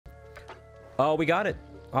Oh, we got it.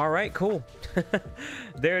 All right, cool.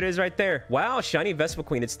 There it is right there. Wow, shiny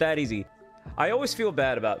Vespiquen. It's that easy. I always feel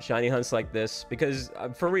bad about shiny hunts like this because,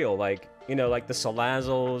 for real, like, you know, like the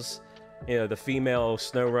Salazzles, you know, the female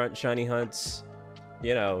Snorunt shiny hunts,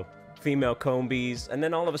 you know, female Combees, and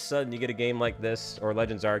then all of a sudden you get a game like this, or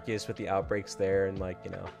Legends Arceus with the outbreaks there, and like,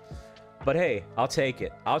 you know. But hey, I'll take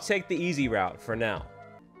it. I'll take the easy route for now.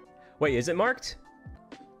 Wait, is it marked?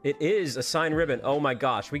 It is a signed ribbon. Oh my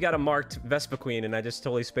gosh, we got a marked Vespiquen, and I just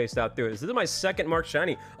totally spaced out through it. This is my second marked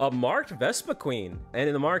shiny. A marked Vespiquen.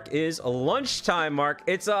 And the mark is a lunchtime mark.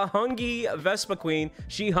 It's a Hungy Vespiquen.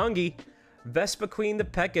 She Hungy. Vespiquen the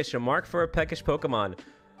Peckish. A mark for a Peckish Pokemon.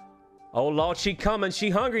 Oh lord, she coming. She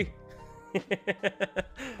hungry.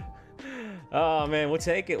 Oh man, we'll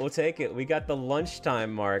take it. We'll take it. We got the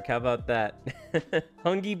lunchtime mark. How about that?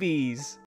 Hungy bees.